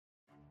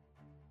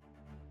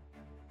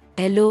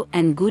Hello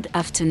and good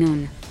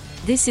afternoon.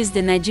 This is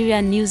the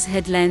Nigerian news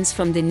headlines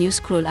from the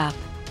Newscroll app.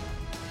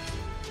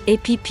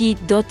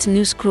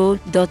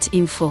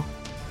 app.newscroll.info.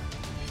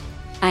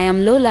 I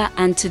am Lola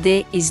and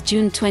today is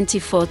June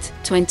 24,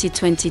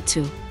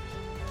 2022.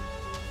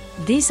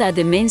 These are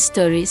the main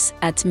stories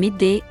at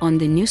midday on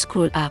the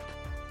Newscroll app.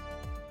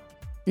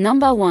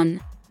 Number 1.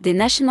 The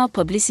National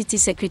Publicity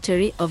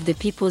Secretary of the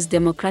People's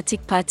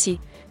Democratic Party,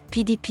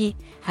 PDP,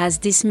 has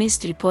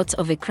dismissed reports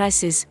of a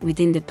crisis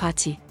within the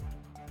party.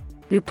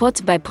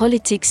 Report by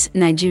Politics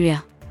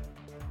Nigeria.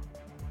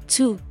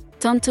 2.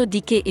 Tonto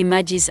Dike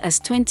emerges as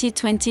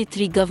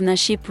 2023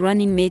 governorship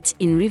running mate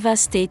in Rivers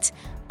State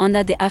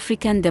under the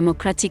African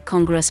Democratic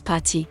Congress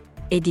Party,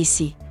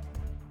 ADC.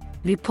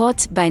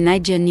 Report by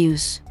Niger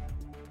News.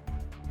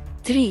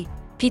 3.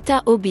 Peter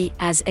Obi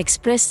has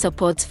expressed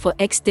support for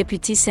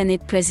ex-Deputy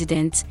Senate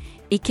President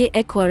Ike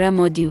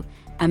Ekweremadu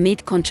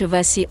amid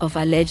controversy of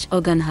alleged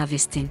organ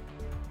harvesting.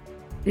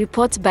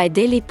 Report by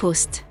Daily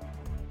Post.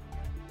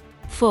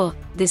 4.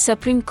 The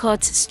Supreme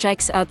Court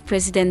strikes out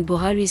President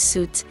Buhari's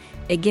suit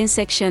against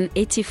Section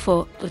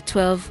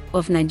 84(12)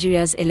 of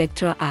Nigeria's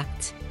Electoral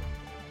Act.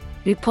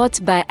 Report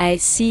by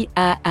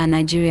ICR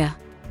Nigeria.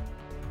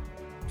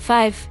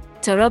 5.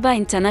 Toroba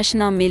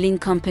International Mailing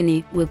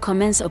Company will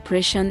commence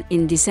operation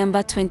in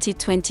December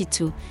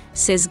 2022,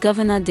 says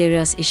Governor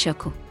Darius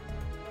Ishaku.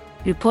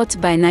 Report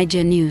by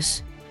Niger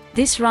News.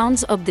 This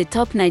rounds up the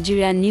top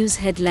Nigeria news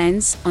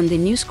headlines on the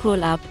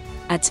Newscroll app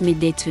at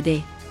midday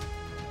today.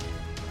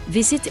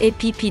 Visit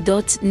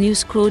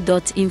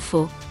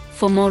app.newscroll.info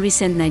for more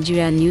recent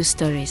Nigeria news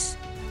stories.